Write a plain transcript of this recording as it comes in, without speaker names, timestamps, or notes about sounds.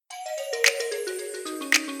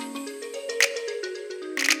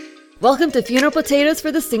Welcome to Funeral Potatoes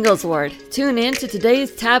for the Singles Ward. Tune in to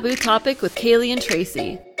today's taboo topic with Kaylee and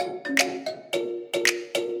Tracy.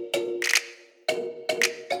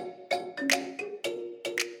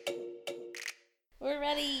 We're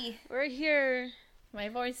ready. We're here. My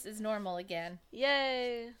voice is normal again.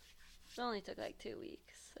 Yay. It only took like 2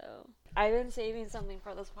 weeks, so. I've been saving something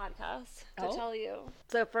for this podcast to tell you.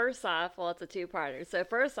 So first off, well, it's a two-parter. So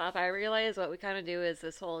first off, I realized what we kind of do is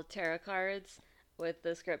this whole tarot cards with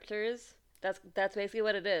the scriptures. That's basically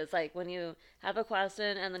what it is. Like when you have a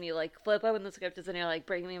question and then you like flip open the scriptures and you're like,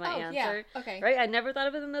 bring me my answer. Yeah. Okay. Right? I never thought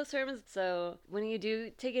of it in those terms. So when you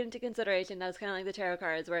do take it into consideration, that's kind of like the tarot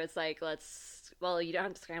cards where it's like, you don't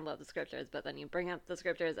have to scramble up the scriptures, but then you bring up the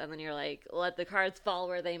scriptures and then you're like, let the cards fall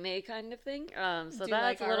where they may kind of thing. So that's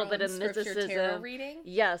like a little bit of mysticism. Tarot reading?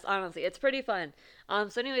 Yes, honestly. It's pretty fun.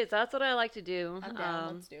 So anyways, that's what I like to do. I'm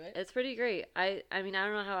down. Let's do it. It's pretty great. I mean, I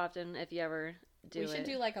don't know how often, if you ever We should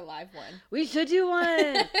do like a live one. We should do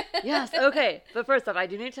one. Yes. Okay. But first off, I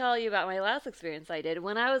do need to tell you about my last experience I did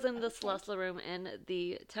when I was in the celestial room in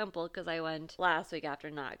the temple, because I went last week after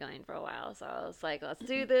not going for a while. So I was like, let's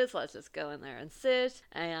do this. Let's just go in there and sit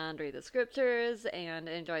and read the scriptures and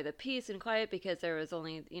enjoy the peace and quiet, because there was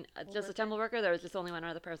only just a temple worker. There was just only one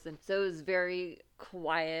other person. So it was very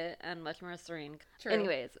quiet and much more serene. True.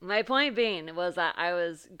 Anyways, my point being was that I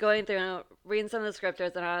was going through reading some of the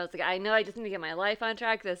scriptures and I was like, I know I just need to get my life on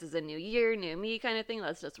track. This is a new year, new me kind of thing.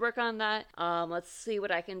 Let's just work on that. Let's see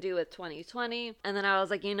what I can do with 2020. And then I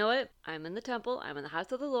was like, you know what? I'm in the temple. I'm in the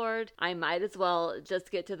house of the Lord. I might as well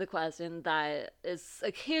just get to the question that is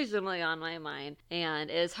occasionally on my mind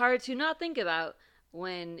and is hard to not think about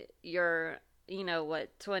when you're,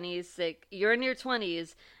 26, you're in your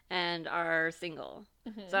 20s and are single.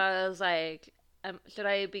 Mm-hmm. So I was like, should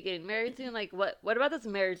I be getting married soon? Like, what about this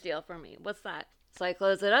marriage deal for me? What's that? So I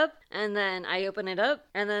close it up, and then I open it up,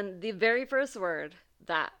 and then the very first word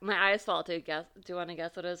that my eyes fall to, do you want to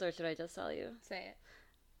guess what it is, or should I just tell you? Say it.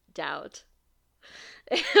 Doubt.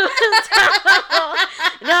 It was doubt.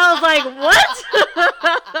 And I was like, what?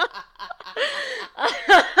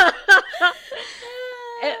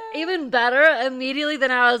 Even better, immediately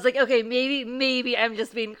then I was like, okay, maybe I'm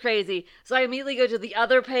just being crazy. So I immediately go to the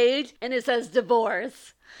other page and it says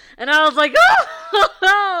divorce. And I was like,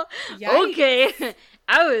 oh, okay.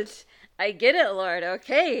 Ouch. I get it, Lord.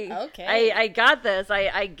 Okay. I got this.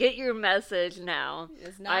 I get your message now.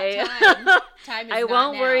 It's not time. Time is I not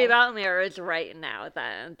won't now. worry about marriage right now.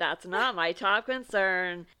 That's not my top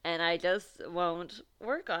concern, and I just won't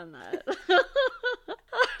work on that.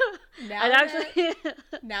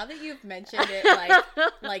 Now that you've mentioned it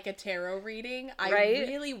like a tarot reading, I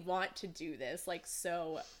really want to do this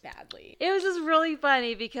so badly. It was just really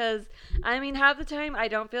funny because, I mean, half the time I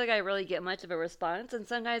don't feel like I really get much of a response, and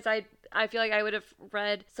sometimes I feel like I would have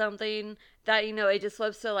read something that, it just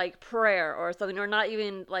flips to like prayer or something, or not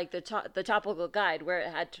even like the topical guide where it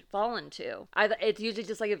had fallen to. It's usually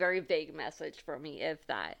just like a very vague message for me, if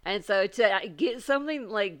that. And so to get something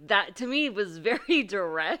like that, to me, was very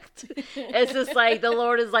direct. It's just like the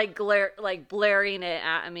Lord is like blaring it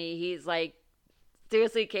at me. He's like,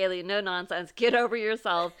 seriously, Kaylee, no nonsense. Get over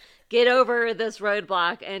yourself. Get over this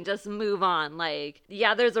roadblock and just move on. Like,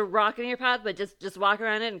 yeah, there's a rock in your path, but just walk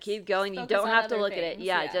around it and keep going. You don't have to look at it.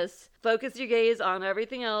 Yeah, just focus your gaze on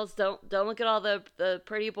everything else. Don't look at all the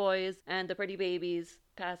pretty boys and the pretty babies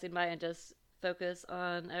passing by, and just focus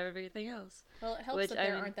on everything else. Well, it helps that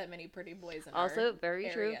there aren't that many pretty boys in also our very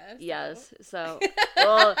area, true. So. Yes. So,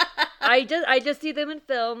 well, I just see them in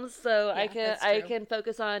films, so yeah, I can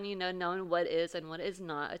focus on knowing what is and what is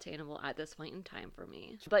not attainable at this point in time for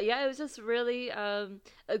me. But yeah, it was just really a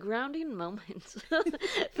grounding moment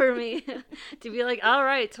for me to be like, all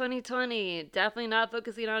right, 2020, definitely not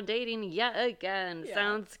focusing on dating yet again. Yeah.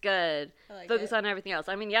 Sounds good. Focus on everything else.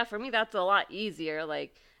 I mean, yeah, for me that's a lot easier.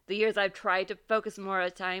 Like, the years I've tried to focus more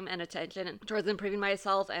time and attention towards improving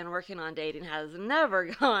myself and working on dating has never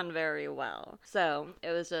gone very well. So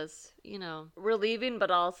it was just, relieving,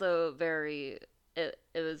 but also very, it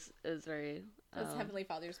was very... That was Heavenly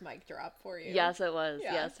Father's mic drop for you. Yes, it was.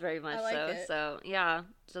 Yeah. Yes, very much so. It. So, yeah,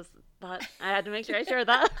 just thought I had to make sure I shared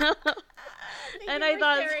that. And I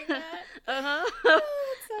thought... Oh,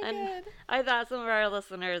 so good. I thought some of our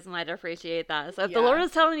listeners might appreciate that. So if the Lord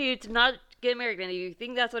is telling you to not get married, and you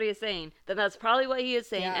think that's what he is saying, then that's probably what he is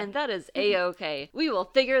saying, and that is A-okay. We will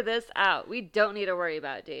figure this out. We don't need to worry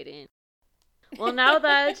about dating. Well, now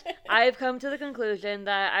that I've come to the conclusion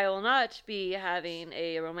that I will not be having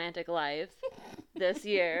a romantic life this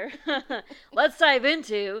year, let's dive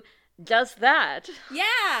into just that.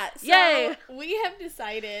 Yeah. So Yay! We have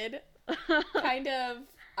decided kind of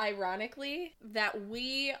ironically that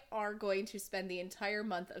we are going to spend the entire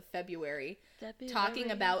month of February talking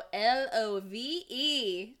about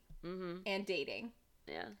LOVE and dating.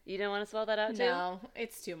 Yeah. You don't want to spell that out too? No,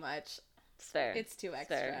 it's too much. It's fair. It's too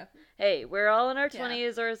extra. Fair. Hey, we're all in our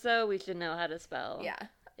 20s or so. We should know how to spell. Yeah.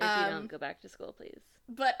 If you don't go back to school, please.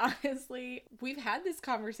 But honestly, we've had this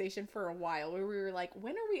conversation for a while where we were like,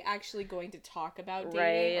 when are we actually going to talk about dating?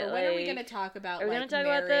 Right, or when are we going to talk about, are we like, gonna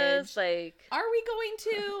talk marriage? About this? Like, are we going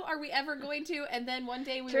to? Are we ever going to? And then one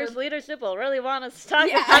day we church were... leadership will really want us to talk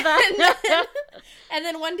about that. And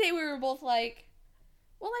then one day we were both like,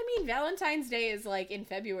 well, I mean, Valentine's Day is, like, in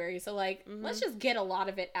February, so, like, let's just get a lot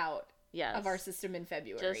of it out of our system in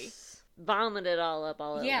February. Just vomit it all up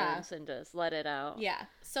all at once and just let it out. Yeah.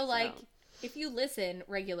 So, like... if you listen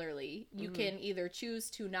regularly, you can either choose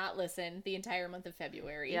to not listen the entire month of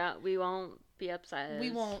February. Yeah, we won't be upset. We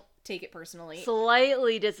won't take it personally.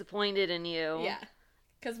 Slightly disappointed in you. Yeah.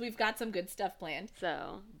 Because we've got some good stuff planned.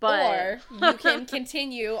 So, but... Or you can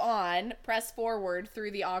continue on, press forward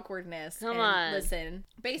through the awkwardness and listen.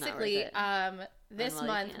 Basically, this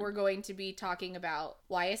month we're going to be talking about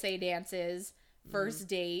YSA dances, first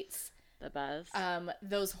dates... the best.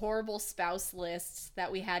 Those horrible spouse lists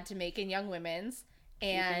that we had to make in Young Women's,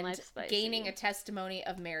 and gaining a testimony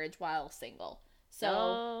of marriage while single.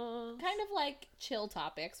 So, kind of like chill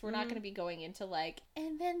topics. We're not going to be going into like,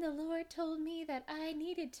 and then the Lord told me that I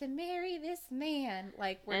needed to marry this man.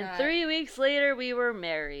 Like, we're not. 3 weeks later, we were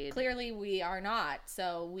married. Clearly, we are not.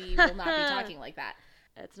 So, we will not be talking like that.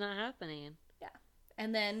 It's not happening. Yeah.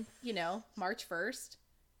 And then, March 1st.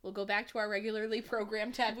 We'll go back to our regularly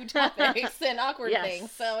programmed taboo topics and awkward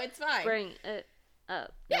things, so it's fine. Bring it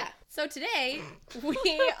up. Yeah. So today, we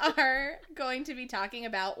are going to be talking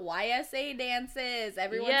about YSA dances,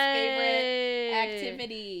 everyone's favorite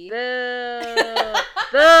activity. Boo!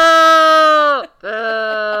 Boo!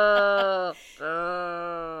 Boo!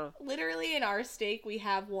 Boo! Literally in our stake, we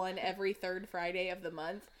have one every third Friday of the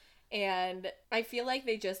month, and I feel like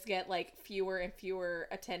they just get, like, fewer and fewer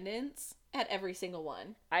attendance at every single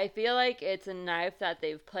one. I feel like it's a knife that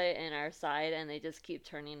they've put in our side and they just keep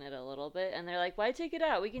turning it a little bit, and they're like, why take it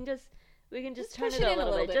out? We can just turn it a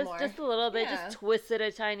little bit. Just a little bit. Just twist it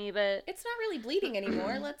a tiny bit. It's not really bleeding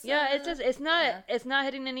anymore. Let's it's not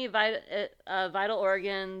hitting any vital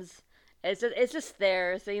organs. It's just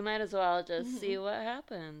there, so you might as well just see what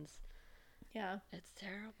happens. Yeah. It's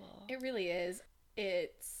terrible. It really is.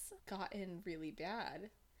 It's gotten really bad.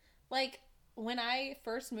 Like, when I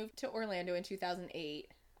first moved to Orlando in 2008,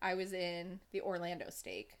 I was in the Orlando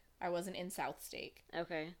stake. I wasn't in South stake.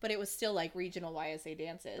 Okay. But it was still, like, regional YSA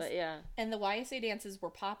dances. But yeah. And the YSA dances were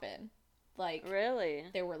poppin'. Like, really?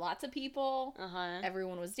 There were lots of people. Uh-huh.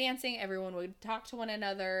 Everyone was dancing. Everyone would talk to one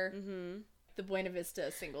another. Mm-hmm. The Buena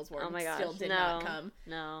Vista singles were still did not come.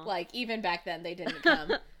 No. Like, even back then, they didn't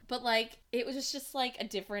come. But, like, it was just, like, a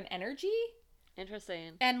different energy.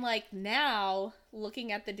 Interesting. And, like, now,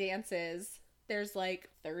 looking at the dances, there's, like,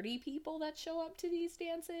 30 people that show up to these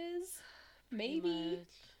dances. Maybe.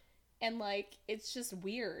 And, like, it's just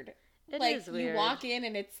weird. It is weird. You walk in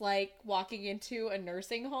and it's like walking into a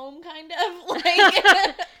nursing home, kind of. Like,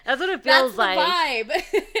 that's what it feels like.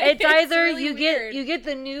 That's the vibe. It's either really you get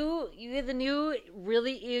the new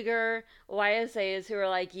really eager YSAs who are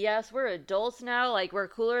like, yes, we're adults now, like we're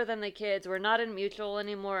cooler than the kids. We're not in mutual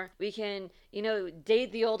anymore. We can,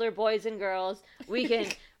 date the older boys and girls. We can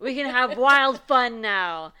have wild fun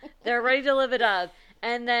now. They're ready to live it up.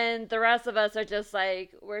 And then the rest of us are just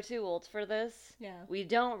like, we're too old for this. Yeah. We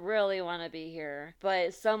don't really want to be here.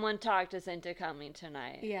 But someone talked us into coming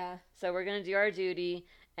tonight. Yeah. So we're going to do our duty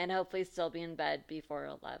and hopefully still be in bed before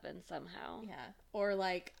 11 somehow. Yeah. Or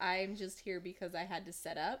like, I'm just here because I had to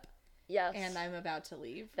set up. Yes. And I'm about to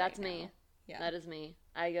leave. That's right me. Now. Yeah. That is me.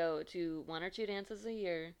 I go to 1 or 2 dances a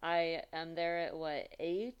year. I am there at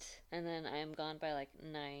 8? And then I am gone by like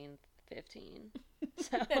 9:15.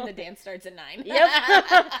 So. And the dance starts at 9.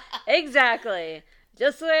 Yep. Exactly.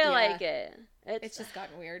 Just the way I like it. It's just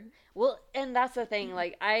gotten weird. Well, and that's the thing.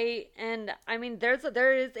 Like, I mean, there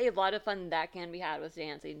is a lot of fun that can be had with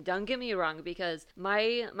dancing. Don't get me wrong, because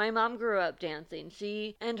my mom grew up dancing.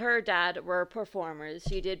 She and her dad were performers.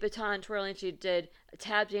 She did baton twirling. She did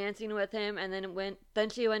tap dancing with him, and then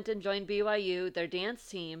she went and joined BYU, their dance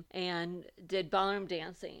team, and did ballroom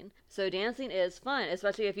dancing. So dancing is fun,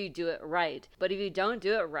 especially if you do it right. But if you don't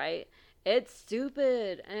do it right, it's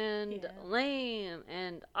stupid and lame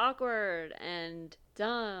and awkward and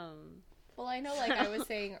dumb. Well, I know, like I was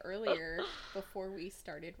saying earlier before we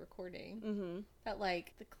started recording, that,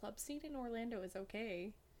 like, the club scene in Orlando is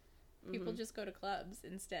okay. People just go to clubs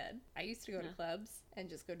instead. I used to go to clubs and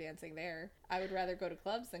just go dancing there. I would rather go to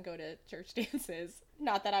clubs than go to church dances.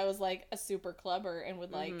 Not that I was like a super clubber and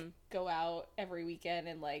would like go out every weekend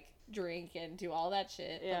and like drink and do all that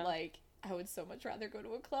shit. But like I would so much rather go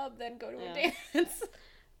to a club than go to a dance.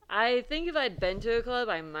 I think if I'd been to a club,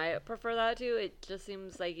 I might prefer that too. It just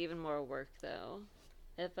seems like even more work though.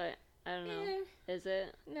 If I don't know. Is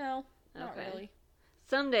it? No, not really.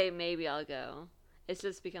 Someday maybe I'll go. It's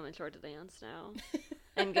just become a chore to dance now.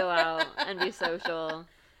 And go out and be social.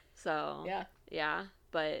 So, yeah.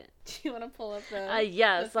 But do you want to pull up the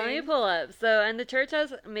yes, let me pull up. So, and the church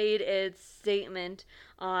has made its statement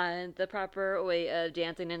on the proper way of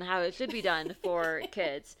dancing and how it should be done for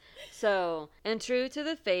kids. So, and true to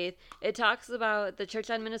the faith, it talks about the church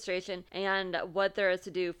administration and what there is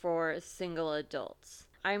to do for single adults.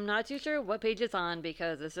 I'm not too sure what page it's on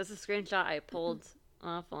because it's just a screenshot I pulled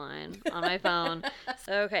offline on my phone.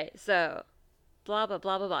 Okay, so blah, blah,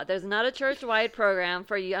 blah, blah, blah. There's not a church-wide program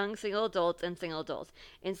for young single adults and single adults.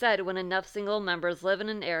 Instead, when enough single members live in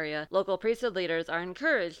an area, local priesthood leaders are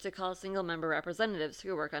encouraged to call single member representatives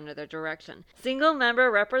who work under their direction. Single member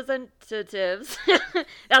representatives,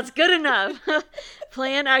 that's good enough,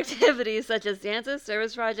 plan activities such as dances,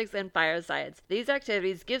 service projects, and firesides. These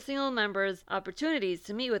activities give single members opportunities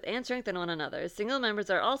to meet with and strengthen one another. Single members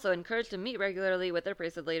are also encouraged to meet regularly with their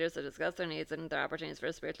priesthood leaders to discuss their needs and their opportunities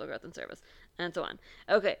for spiritual growth and service. And so on.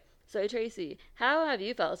 Okay, so Tracy, how have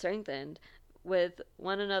you felt strengthened with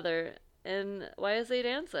one another in YSA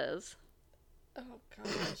Dances? Oh,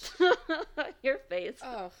 gosh. Your face.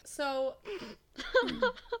 Oh, so,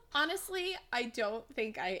 honestly, I don't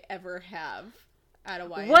think I ever have at a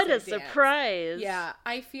YSA What a dance. surprise. Yeah,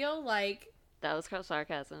 I feel like... That was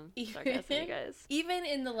sarcasm. Sarcasm, you guys. Even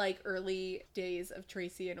in the, like, early days of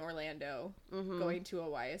Tracy and Orlando going to a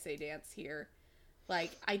YSA dance here,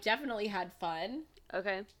 like, I definitely had fun.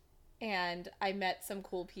 Okay. And I met some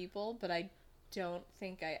cool people, but I don't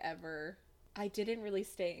think I didn't really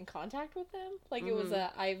stay in contact with them. Like, it was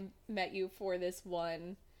I met you for this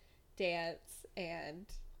one dance, and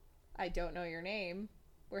I don't know your name.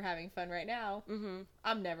 We're having fun right now.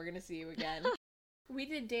 I'm never going to see you again. We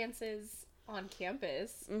did dances on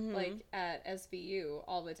campus, like, at SVU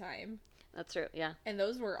all the time. That's true, yeah. And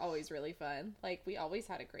those were always really fun. Like, we always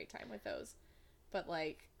had a great time with those. But,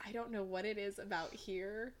 like, I don't know what it is about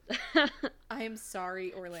here. I am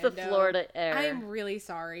sorry, Orlando. It's the Florida air. I am really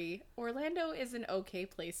sorry. Orlando is an okay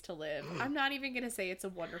place to live. I'm not even going to say it's a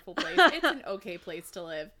wonderful place. It's an okay place to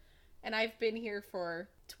live. And I've been here for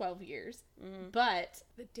 12 years. But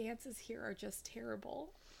the dances here are just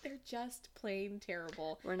terrible. They're just plain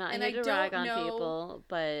terrible. We're not here to rag on people,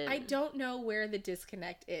 but... I don't know where the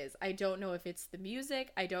disconnect is. I don't know if it's the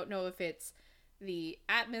music. I don't know if it's the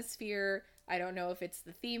atmosphere. I don't know if it's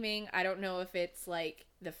the theming. I don't know if it's, like,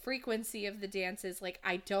 the frequency of the dances. Like,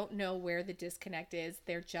 I don't know where the disconnect is.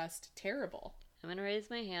 They're just terrible. I'm going to raise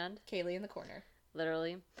my hand. Kaylee in the corner.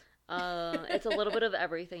 Literally. It's a little bit of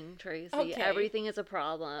everything, Tracy. Okay. Everything is a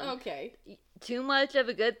problem. Okay. Too much of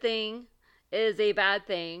a good thing is a bad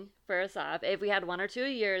thing, first off. If we had one or two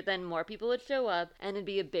a year, then more people would show up and it'd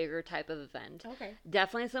be a bigger type of event. Okay.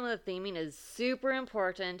 Definitely some of the theming is super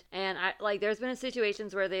important. And there's been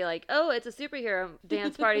situations where they like, oh, it's a superhero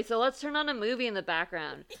dance party, so let's turn on a movie in the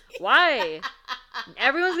background. Why?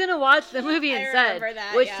 Everyone's going to watch the movie instead.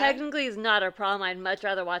 Which technically is not a problem. I'd much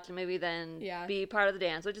rather watch a movie than be part of the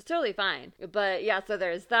dance, which is totally fine. But yeah, so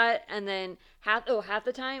there's that. And then half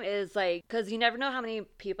the time is like, because you never know how many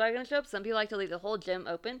people are going to show up. Some people like to leave the whole gym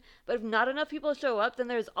open. But if not enough people show up, then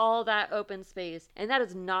there's all that open space. And that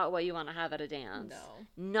is not what you want to have at a dance. No.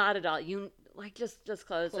 Not at all. You... Like, just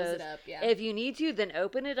close those. It up, yeah. If you need to, then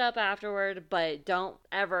open it up afterward, but don't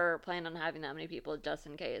ever plan on having that many people just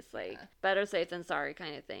in case. Like, better safe than sorry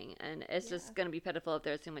kind of thing. And it's just going to be pitiful if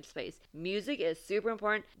there's too much space. Music is super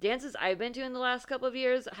important. Dances I've been to in the last couple of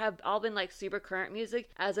years have all been, like, super current music,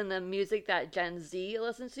 as in the music that Gen Z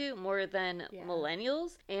listens to more than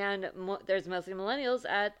millennials. And there's mostly millennials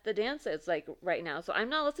at the dances, like, right now. So I'm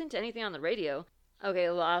not listening to anything on the radio. Okay,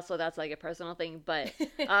 well, also that's like a personal thing, but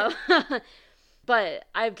but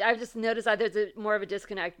I've just noticed that there's more of a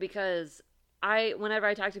disconnect because whenever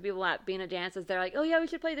I talk to people at being at dances, they're like, oh yeah, we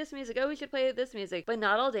should play this music. Oh, we should play this music. But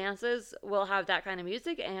not all dances will have that kind of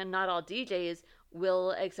music, and not all DJs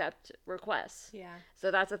will accept requests. Yeah.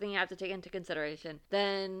 So that's the thing you have to take into consideration.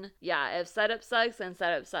 Then, yeah, if setup sucks, then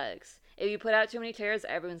setup sucks. If you put out too many chairs,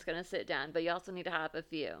 everyone's going to sit down, but you also need to have a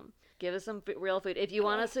few. Give us some real food. If you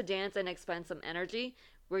want us to dance and expend some energy,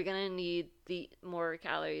 we're going to need the more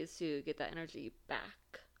calories to get that energy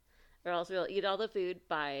back. Or else we'll eat all the food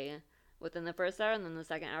by within the first hour, and then the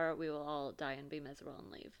second hour we will all die and be miserable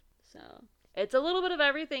and leave. So it's a little bit of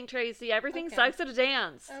everything, Tracy. Everything sucks at a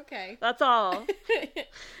dance. Okay. That's all.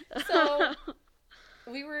 So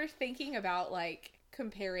we were thinking about, like,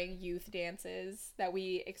 comparing youth dances that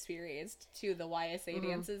we experienced to the YSA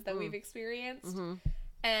dances that we've experienced.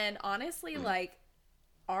 And honestly, like,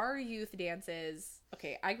 our youth dances...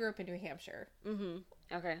 Okay, I grew up in New Hampshire.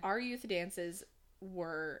 Okay. Our youth dances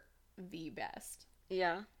were the best.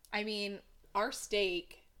 Yeah. I mean, our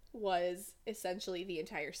stake was essentially the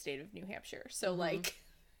entire state of New Hampshire. So, like,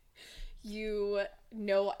 you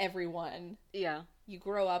know everyone. Yeah. You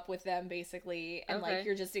grow up with them, basically, and, like,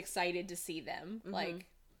 you're just excited to see them. Like,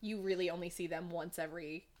 you really only see them once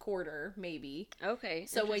every quarter, maybe. Okay.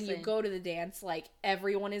 So when you go to the dance, like,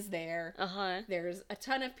 everyone is there. There's a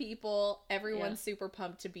ton of people. Everyone's super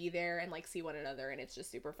pumped to be there and, like, see one another, and it's just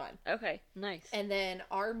super fun. Okay. Nice. And then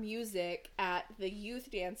our music at the youth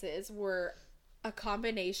dances were a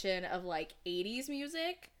combination of, like, 80s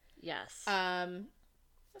music. Yes.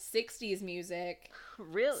 60s music.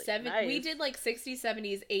 Really? Nice. We did, like, 60s,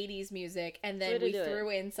 70s, 80s music, and then we threw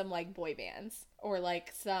in some, like, boy bands. Or,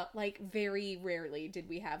 like, some, like, very rarely did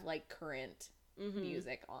we have, like, current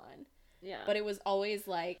music on. Yeah. But it was always,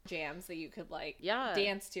 like, jams that you could, like,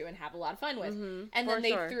 dance to and have a lot of fun with. And then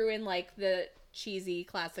they threw in, like, the cheesy,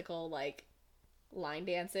 classical, like, line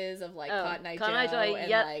dances of, like, Cotton Eye Joe and,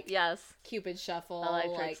 like, Cupid Shuffle,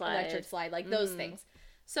 Electric Slide, like, those things.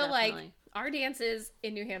 So, like, our dances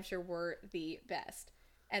in New Hampshire were the best.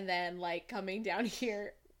 And then, like, coming down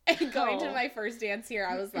here and going to my first dance here,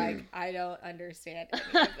 I was like, I don't understand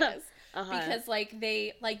any of this. Because, like,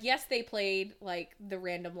 yes, they played, like, the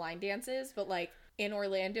random line dances, but, like, in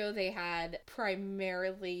Orlando, they had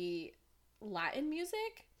primarily Latin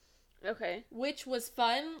music. Okay. Which was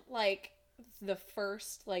fun, like, the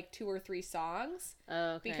first, like, 2 or 3 songs.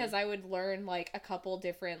 Because I would learn, like, a couple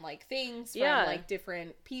different, like, things from, like,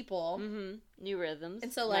 different people. New rhythms.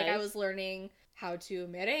 And so, like, I was learning how to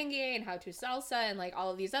merengue and how to salsa and, like, all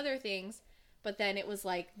of these other things. But then it was,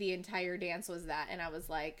 like, the entire dance was that. And I was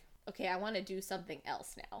like, okay, I want to do something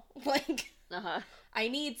else now. Like, I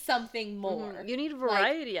need something more. You need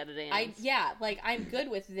variety at a dance. Like, I'm good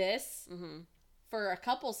with this for a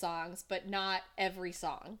couple songs, but not every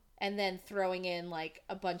song. And then throwing in, like,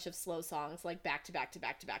 a bunch of slow songs, like, back to back to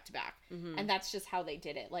back to back to back. And that's just how they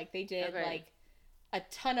did it. Like, they did, like, a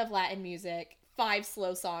ton of Latin music, 5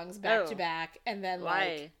 slow songs back to back, and then,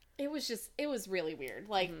 like, it was really weird.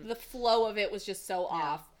 Like, the flow of it was just so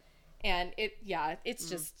off. And it's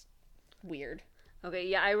just weird. Okay,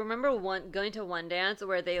 yeah, I remember going to one dance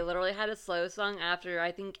where they literally had a slow song after,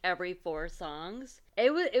 I think, every 4 songs.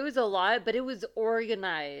 It was a lot, but it was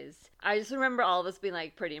organized. I just remember all of us being,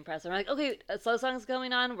 like, pretty impressed. I'm like, okay, a slow song's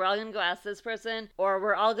going on, we're all gonna go ask this person, or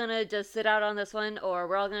we're all gonna just sit out on this one, or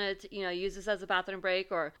we're all gonna, use this as a bathroom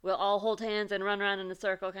break, or we'll all hold hands and run around in a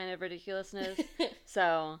circle kind of ridiculousness.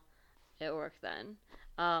 So, it worked then.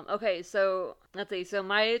 Okay, so, let's see. So,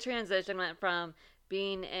 my transition went from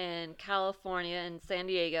being in California and San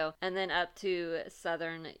Diego, and then up to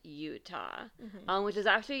southern Utah, which is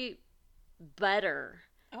actually better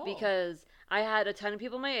because I had a ton of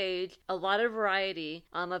people my age, a lot of variety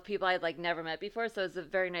of people I'd, like, never met before, so it's a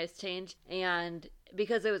very nice change. And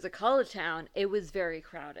because it was a college town, it was very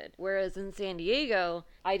crowded. Whereas in San Diego,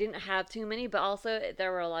 I didn't have too many, but also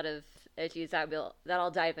there were a lot of issues that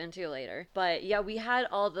I'll dive into later. But yeah, we had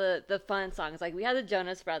all the fun songs. Like, we had the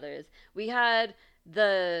Jonas Brothers. We had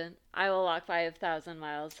the I Will Walk 5,000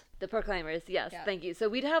 Miles. The Proclaimers, yes, thank you. So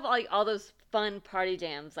we'd have, like, all those fun party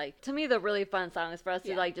jams. Like, to me, the really fun songs for us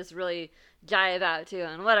to, like, just really jive out to,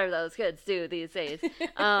 and whatever those kids do these days.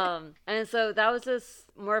 And so that was just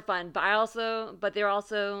more fun. But they were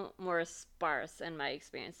also more sparse in my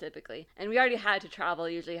experience typically. And we already had to travel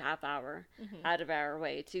usually half hour out of our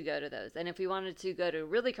way to go to those. And if we wanted to go to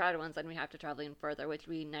really crowded ones, then we have to travel even further, which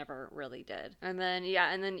we never really did. And then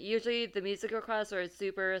usually the music requests were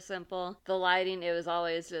super simple. The lighting, it was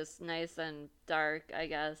always just nice and dark, I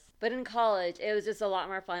guess. But in college, it was just a lot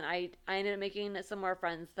more fun. I ended up making some more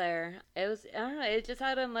friends there. It just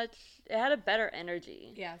had a better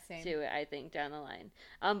energy to it, I think, down the line.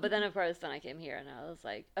 But then, of course, then I came here and I was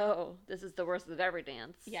like, oh, this is the worst of every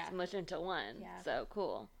dance. Yeah. Smushed into one. Yeah. So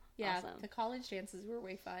cool. Yeah, awesome. The college dances were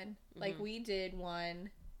way fun. Like, we did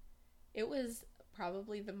one, it was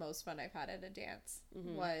probably the most fun I've had at a dance.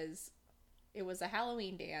 It was a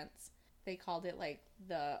Halloween dance. They called it, like,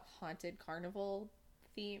 the Haunted Carnival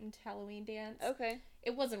themed Halloween dance. Okay.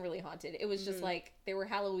 it wasn't really haunted. It was just like there were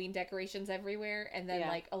Halloween decorations everywhere, and then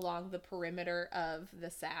like along the perimeter of the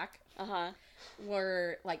SAC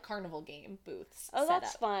were like carnival game booths. Oh,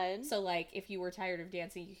 that's fun. So like if you were tired of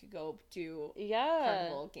dancing, you could go do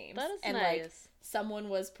carnival games. That is and nice. Like someone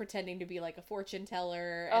was pretending to be like a fortune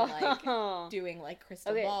teller and like doing like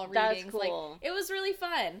crystal ball readings. That's cool. Like it was really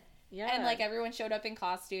fun. Yeah. And like everyone showed up in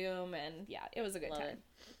costume, and it was a good time.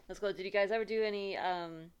 That's cool. Did you guys ever do any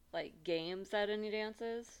like games at any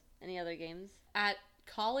dances? Any other games? At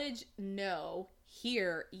college, no.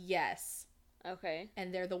 Here, yes. Okay.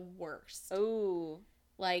 And they're the worst. Oh.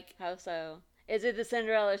 Like, how so? Is it the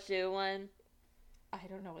Cinderella shoe one? I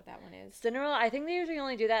don't know what that one is. Cinderella, I think they usually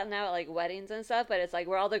only do that now at like weddings and stuff, but it's like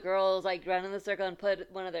where all the girls like run in the circle and put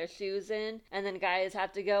one of their shoes in, and then guys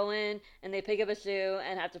have to go in and they pick up a shoe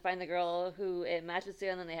and have to find the girl who it matches to,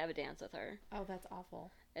 and then they have a dance with her. Oh, that's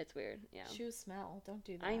awful. It's weird, yeah. Shoes smell. Don't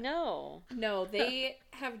do that. I know. No, they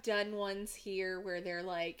have done ones here where they're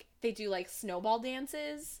like, they do like snowball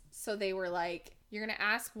dances. So they were like, you're going to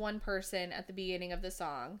ask one person at the beginning of the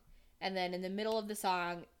song, and then in the middle of the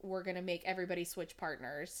song, we're going to make everybody switch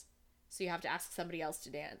partners. So you have to ask somebody else to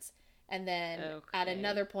dance. And then at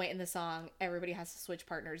another point in the song, everybody has to switch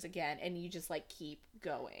partners again. And you just like keep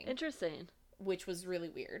going. Interesting. Which was really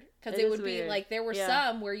weird. Because it would be like, there were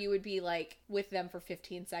some where you would be like with them for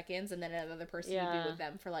 15 seconds. And then another person would be with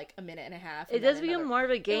them for like a minute and a half. It does become more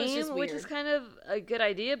of a game, which is kind of a good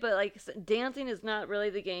idea. But like dancing is not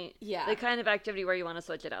really the game. Yeah. The kind of activity where you want to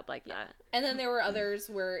switch it up like that. And then there were others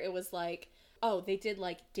where it was like, they did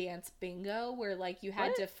like dance bingo where like you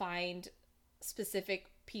had to find specific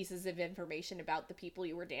pieces of information about the people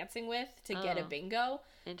you were dancing with to get a bingo.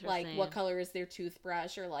 Like what color is their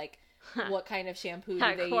toothbrush, or like what kind of shampoo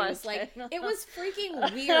do they use. Like it was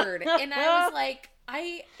freaking weird. And I was like,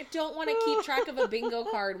 I don't want to keep track of a bingo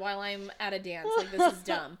card while I'm at a dance. Like this is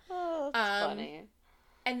dumb. That's funny.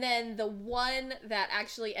 And then the one that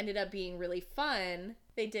actually ended up being really fun,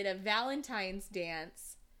 they did a Valentine's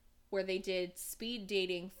dance where they did speed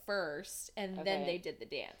dating first and then they did the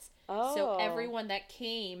dance. So everyone that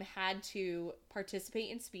came had to participate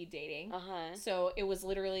in speed dating. So it was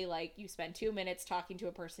literally like you spend 2 minutes talking to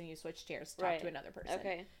a person, you switch chairs to talk to another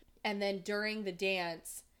person. And then during the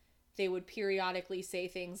dance, they would periodically say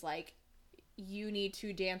things like, you need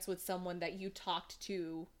to dance with someone that you talked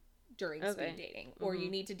to during speed dating. Or you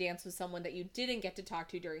need to dance with someone that you didn't get to talk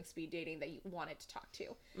to during speed dating that you wanted to talk to.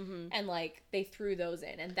 And like they threw those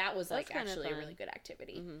in. And that was like actually a really good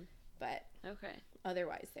activity. But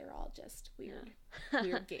otherwise, they're all just weird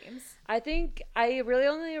games. I think I really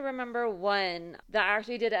only remember one that I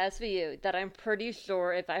actually did at SVU that I'm pretty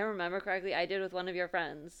sure, if I remember correctly, I did with one of your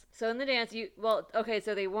friends. So in the dance,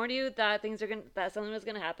 so they warned you that that something was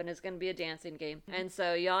gonna happen. It's gonna be a dancing game, and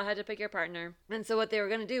so y'all had to pick your partner. And so what they were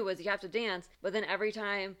gonna do was you have to dance, but then every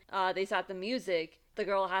time they stopped the music, the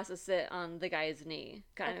girl has to sit on the guy's knee,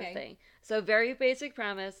 kind of thing. So very basic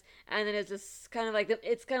premise, and then it's just kind of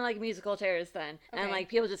like musical chairs then, and like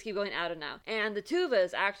people just keep going out and out. And the two of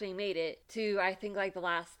us actually made it to, I think, like the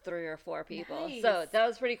last 3 or 4 people. Nice. So that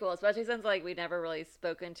was pretty cool, especially since like we'd never really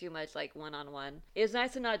spoken too much like one-on-one. It was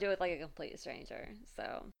nice to not do it with like a complete stranger.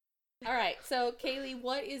 So, all right. So Kaylee,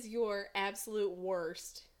 what is your absolute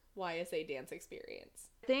worst YSA dance experience?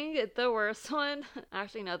 I think the worst one,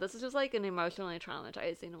 actually no, this is just like an emotionally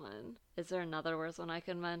traumatizing one. Is there another worst one I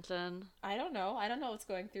can mention? I don't know what's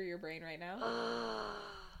going through your brain right now.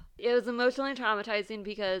 It was emotionally traumatizing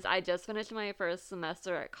because I just finished my first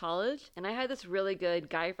semester at college, and I had this really good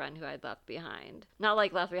guy friend who I'd left behind. Not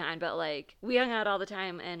like left behind, but like we hung out all the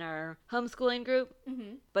time in our homeschooling group.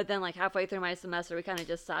 But then like halfway through my semester, we kind of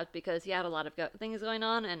just stopped because he had a lot of things going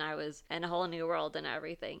on, and I was in a whole new world and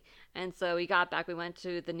everything. And so we got back, we went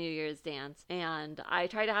to the New Year's dance, and I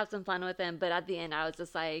tried to have some fun with him, but at the end I was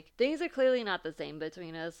just like, things are clearly not the same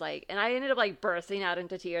between us, like, and I ended up like bursting out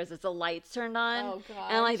into tears as the lights turned on. Oh gosh.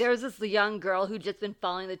 And like there was this young girl who'd just been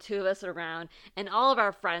following the two of us around, and all of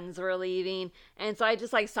our friends were leaving, and so I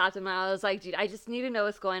just like stopped him, and I was like, dude, I just need to know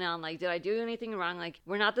what's going on. Like, did I do anything wrong? Like,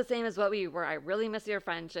 we're not the same as what we were. I really miss your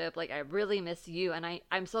friendship. Like, I really miss you, and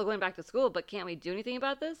I'm still going back to school, but can't we do anything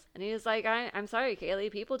about this? And he was like, I'm sorry,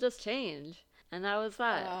 Kaylee, people just change. And that was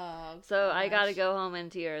that. Oh, so I got to go home in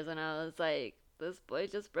tears, and I was like, this boy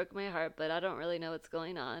just broke my heart, but I don't really know what's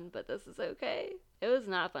going on, but this is okay. It was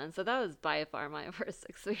not fun. So that was by far my worst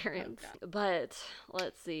experience. Okay. But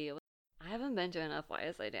let's see. I haven't been to enough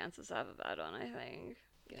YSA dances to have a bad one, I think.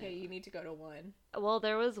 Okay, you need to go to one. Well,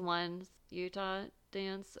 there was one, Utah.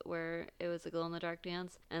 dance where it was a glow-in-the-dark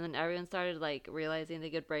dance, and then everyone started like realizing they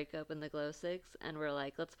could break open the glow sticks, and we're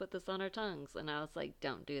like, let's put this on our tongues, and I was like,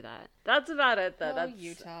 don't do that. That's about it though. That's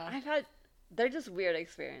Utah. They're just weird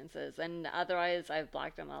experiences, and otherwise I've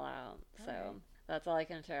blocked them all out. So that's all I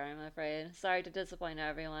can share, I'm afraid. Sorry to disappoint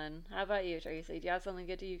everyone. How about you, Tracy? Do you have something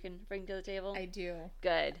good you can bring to the table? I do.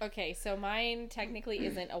 Good. Okay, so mine technically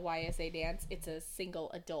isn't a YSA dance. It's a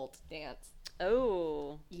single adult dance.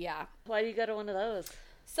 Oh. Yeah. Why do you go to one of those?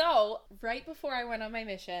 So, right before I went on my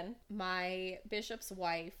mission, my bishop's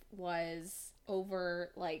wife was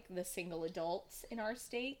over, like, the single adults in our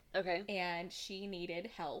state. Okay. And she needed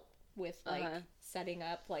help with, like, setting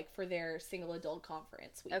up, like, for their single adult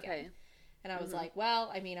conference weekend. Okay. And I was like,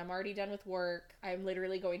 well, I mean, I'm already done with work. I'm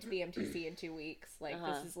literally going to the MTC in 2 weeks. Like,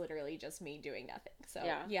 this is literally just me doing nothing. So,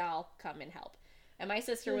 yeah I'll come and help. And my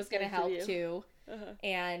sister was going to help, too.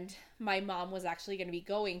 And my mom was actually going to be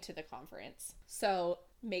going to the conference. So,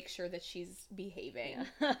 make sure that she's behaving,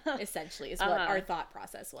 essentially, is what our thought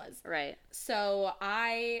process was. Right. So,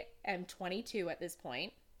 I am 22 at this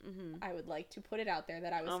point. I would like to put it out there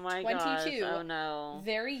that I was 22. Gosh. Oh no.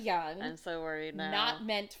 Very young. I'm so worried now. Not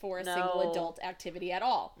meant for a single adult activity at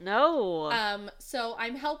all. No. So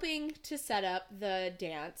I'm helping to set up the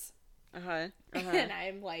dance. And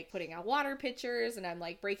I'm like putting out water pitchers, and I'm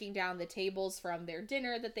like breaking down the tables from their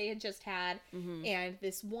dinner that they had just had. And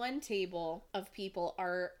this one table of people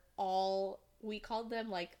are all, we called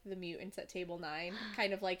them like the mutants at table 9,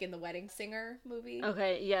 kind of like in the Wedding Singer movie.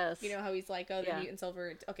 Okay, yes. You know how he's like, oh, the mutants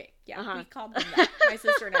over. Okay, yeah, we called them that. My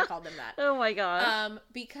sister and I called them that. Oh my gosh.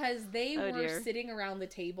 Because they were sitting around the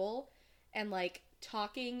table and like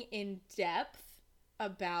talking in depth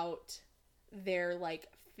about their like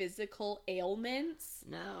physical ailments.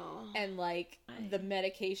 No. And like the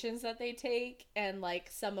medications that they take, and like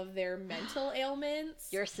some of their mental ailments.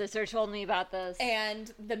 Your sister told me about this.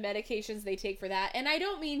 And the medications they take for that. And I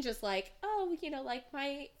don't mean just like, oh, you know, like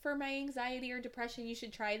for my anxiety or depression, you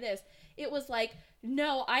should try this. It was like,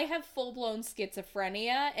 no, I have full-blown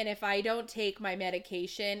schizophrenia, and if I don't take my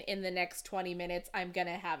medication in the next 20 minutes, I'm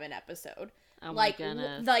gonna have an episode. Oh my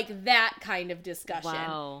goodness. Like that kind of discussion.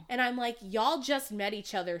 Wow. And I'm like, y'all just met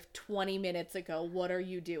each other 20 minutes ago. What are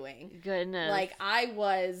you doing? Goodness. Like, I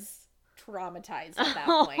was traumatized at that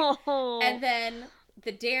point. And then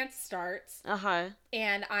the dance starts.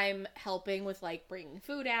 And I'm helping with, like, bringing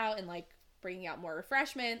food out and, like, bringing out more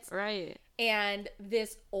refreshments. Right. And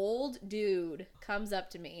this old dude comes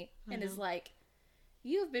up to me and is like,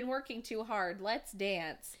 you've been working too hard. Let's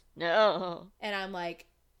dance. No. And I'm like,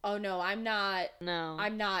 oh no, I'm not. No.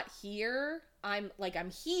 I'm not here. I'm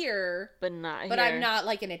here. But not here. But I'm not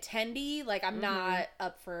like an attendee. Like I'm not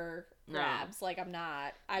up for grabs. Like I'm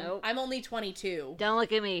not. I'm only 22. Don't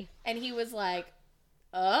look at me. And he was like,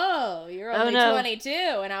 oh, you're only 22.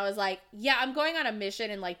 And I was like, yeah, I'm going on a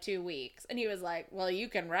mission in like 2 weeks. And he was like, well, you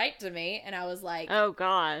can write to me. And I was like, oh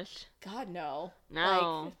gosh. God, no.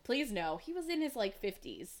 No. Like, please no. He was in his like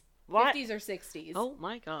 50s. What? 50s or 60s. Oh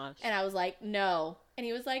my gosh. And I was like, no. And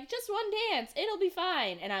he was like, just one dance. It'll be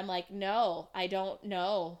fine. And I'm like, no, I don't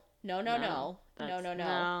know. No.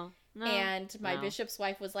 And my bishop's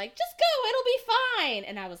wife was like, just go. It'll be fine.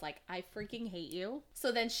 And I was like, I freaking hate you.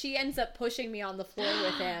 So then she ends up pushing me on the floor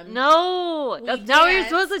with him. No. That's not what you're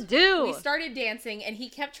supposed to do. We started dancing and he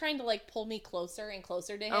kept trying to like pull me closer and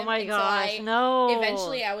closer to him. Oh my and gosh. So no.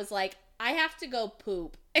 Eventually I was like, I have to go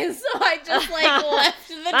poop. And so I just like left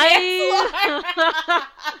the dance floor.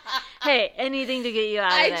 Hey, anything to get you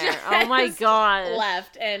out of there. Oh my god.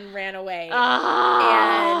 Left and ran away.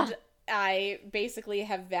 And I basically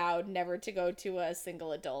have vowed never to go to a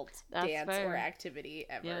single adult dance or activity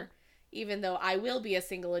ever. Yeah. Even though I will be a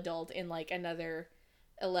single adult in like another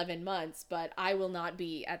 11 months, but I will not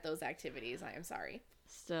be at those activities. I am sorry.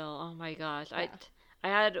 Still, oh my gosh. Yeah. I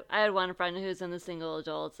had one friend who's in the single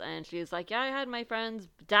adults, and she was like, yeah, I had my friend's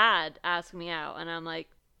dad ask me out. And I'm like,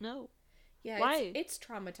 no. Yeah, why? It's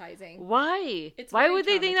traumatizing. Why? Why would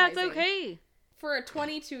they think that's okay? For a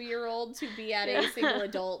 22-year-old to be at a single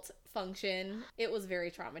adult function, it was very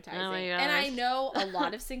traumatizing. Oh my gosh. And I know a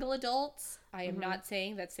lot of single adults. I am not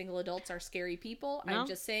saying that single adults are scary people. No? I'm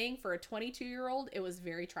just saying for a 22-year-old, it was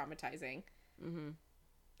very traumatizing.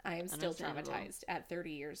 I am still traumatized at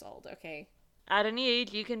 30 years old, okay? At any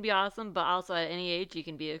age, you can be awesome, but also at any age, you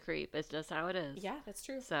can be a creep. It's just how it is. Yeah, that's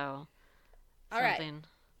true. So, all right.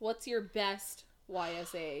 What's your best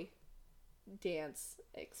YSA dance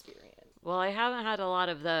experience? Well, I haven't had a lot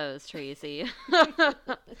of those, Tracy.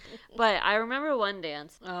 But I remember one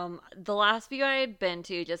dance. The last few I had been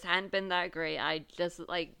to just hadn't been that great. I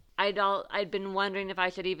I'd been wondering if I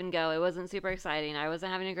should even go. It wasn't super exciting. I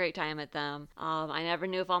wasn't having a great time at them. I never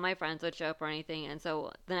knew if all my friends would show up or anything. And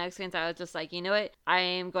so the next dance, I was just like, you know what? I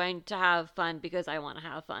am going to have fun because I want to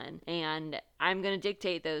have fun. And I'm going to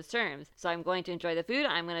dictate those terms. So I'm going to enjoy the food.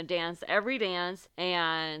 I'm going to dance every dance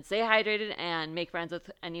and stay hydrated and make friends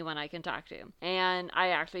with anyone I can talk to. And I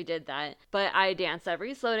actually did that. But I danced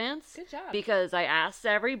every slow dance. Good job. Because I asked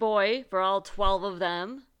every boy for all 12 of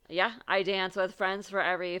them. Yeah, I danced with friends for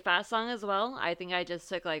every fast song as well. I think I just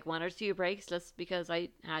took like 1 or 2 breaks just because I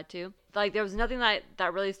had to. Like, there was nothing that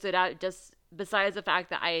really stood out, just besides the fact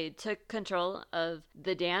that I took control of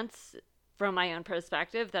the dance from my own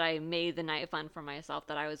perspective, that I made the night fun for myself,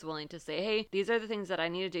 that I was willing to say, hey, these are the things that I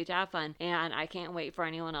need to do to have fun, and I can't wait for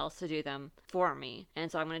anyone else to do them for me,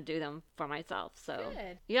 and so I'm going to do them for myself. So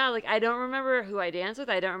good. Yeah, like, I don't remember who I danced with,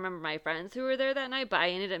 I don't remember my friends who were there that night, but I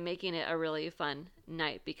ended up making it a really fun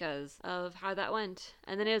night because of how that went.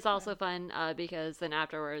 And then it was also fun because then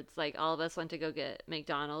afterwards, like, all of us went to go get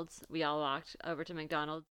McDonald's. We all walked over to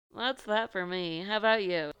McDonald's. Well, that's that for me. How about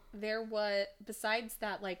you? There was, besides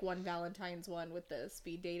that, like, one Valentine's one with the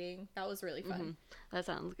speed dating, that was really fun. Mm-hmm. That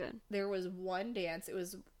sounds good. There was one dance, it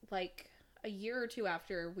was like a year or two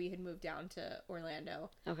after we had moved down to Orlando.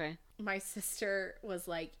 Okay. My sister was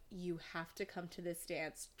like, you have to come to this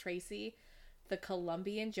dance, Tracy. The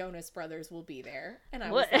Colombian Jonas Brothers will be there. And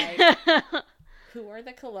I was like, who are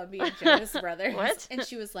the Colombian Jonas Brothers? What? And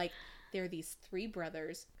she was like, there are these 3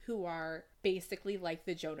 brothers who are basically like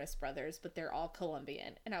the Jonas Brothers, but they're all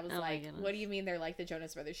Colombian. And I was like, what do you mean they're like the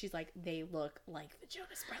Jonas Brothers? She's like, they look like the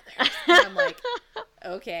Jonas Brothers. And I'm like,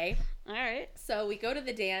 okay. All right. So we go to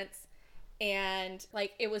the dance, and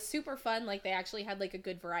like, it was super fun. Like, they actually had like a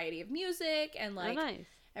good variety of music, and like, nice.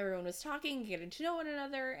 Everyone was talking, getting to know one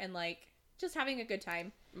another, and like just having a good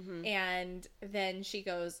time. Mm-hmm. And then she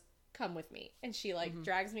goes, come with me, and she like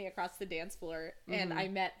drags me across the dance floor, and I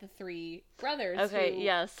met the 3 brothers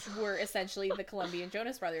who were essentially the Colombian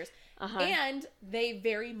Jonas Brothers, and they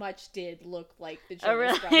very much did look like the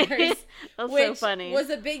Jonas Brothers. That's which so funny. Was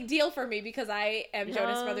a big deal for me because I am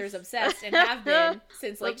Jonas Brothers obsessed and have been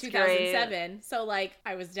since like 2007. Great. So like,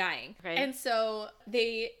 I was dying. Right. And so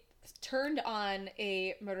they turned on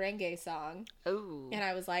a merengue song. Ooh. And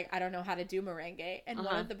I was like, I don't know how to do merengue. And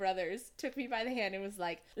one of the brothers took me by the hand and was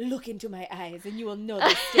like, look into my eyes and you will know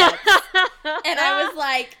the steps. And I was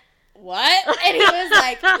like, what? And he was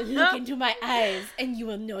like, look into my eyes and you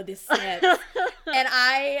will know the steps. And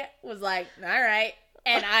I was like, all right.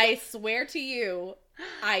 And I swear to you,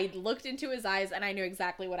 I looked into his eyes and I knew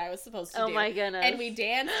exactly what I was supposed to do. Oh my goodness. And we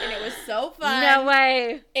danced and it was so fun. No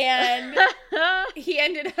way. And he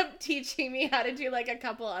ended up teaching me how to do like a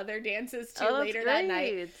couple other dances too later that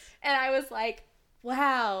night. And I was like,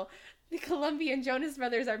 wow, the Colombian Jonas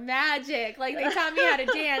Brothers are magic. Like, they taught me how to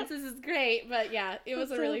dance. This is great. But yeah, it was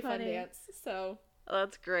a really fun dance. So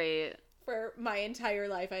that's great. For my entire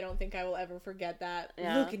life, I don't think I will ever forget that.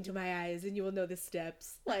 Yeah. Look into my eyes and you will know the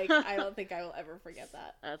steps. Like, I don't think I will ever forget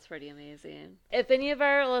that. That's pretty amazing. If any of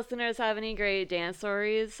our listeners have any great dance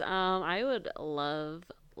stories, I would love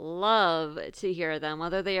to hear them,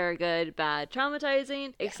 whether they are good, bad,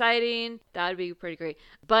 traumatizing, exciting. That would be pretty great.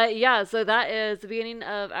 But yeah, so that is the beginning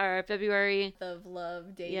of our February of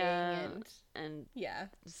love, dating, and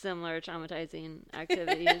similar traumatizing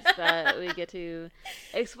activities that we get to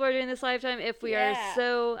explore during this lifetime. If we are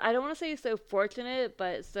so, I don't want to say so fortunate,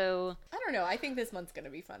 but so, I don't know, I think this month's gonna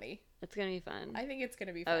be funny. It's gonna be fun. I think it's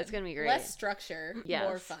gonna be fun. Oh, it's gonna be great. Less structure,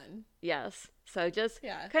 more fun. Yes. So just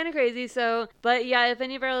kind of crazy. So, but yeah, if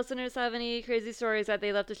any of our listeners have any crazy stories that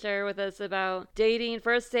they love to share with us about dating,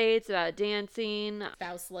 first dates, about dancing,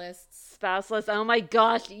 spouse lists. Oh my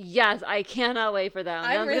gosh, yes! I cannot wait for that.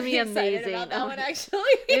 I'm really gonna be amazing. Excited about that one, actually.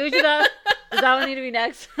 Maybe we should. Does that one need to be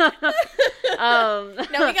next? No, we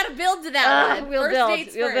gotta build to that one. We'll first build.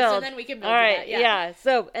 dates first, and then we can build All right, to that. Yeah.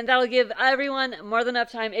 So, and that'll give everyone more than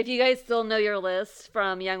enough time. If you guys still know your list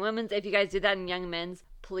from Young Women's, if you guys did that in Young Men's,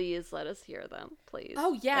 please let us hear them. Please.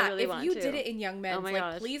 Oh yeah, really if you did it in Young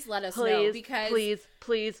Men's, please let us know, because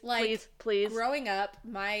please. Growing up,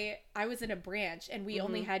 I was in a branch and we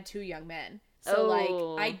only had 2 young men.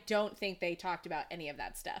 So I don't think they talked about any of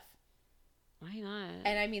that stuff. Why not?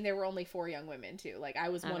 And I mean, there were only 4 young women too. Like, I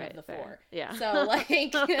was one of the 4. Yeah. So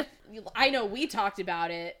like, I know we talked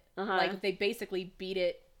about it. Like, they basically beat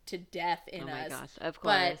it to death in us. Oh my gosh, of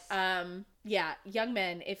course. But yeah, young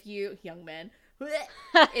men, if you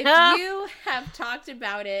have talked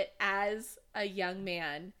about it as a young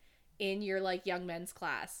man in your like Young Men's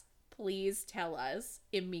class, please tell us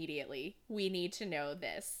immediately. We need to know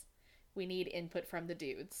this. We need input from the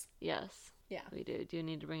dudes. Yes. Yeah. We do. Do you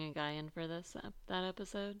need to bring a guy in for that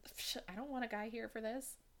episode? I don't want a guy here for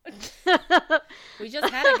this. We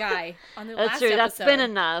just had a guy on the last episode. That's been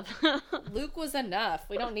enough. Luke was enough.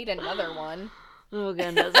 We don't need another one. Oh,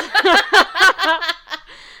 goodness.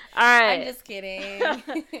 All right. I'm just kidding.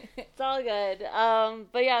 It's all good.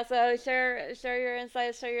 But yeah, so share your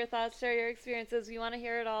insights, share your thoughts, share your experiences. We want to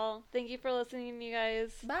hear it all. Thank you for listening, you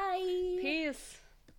guys. Bye. Peace.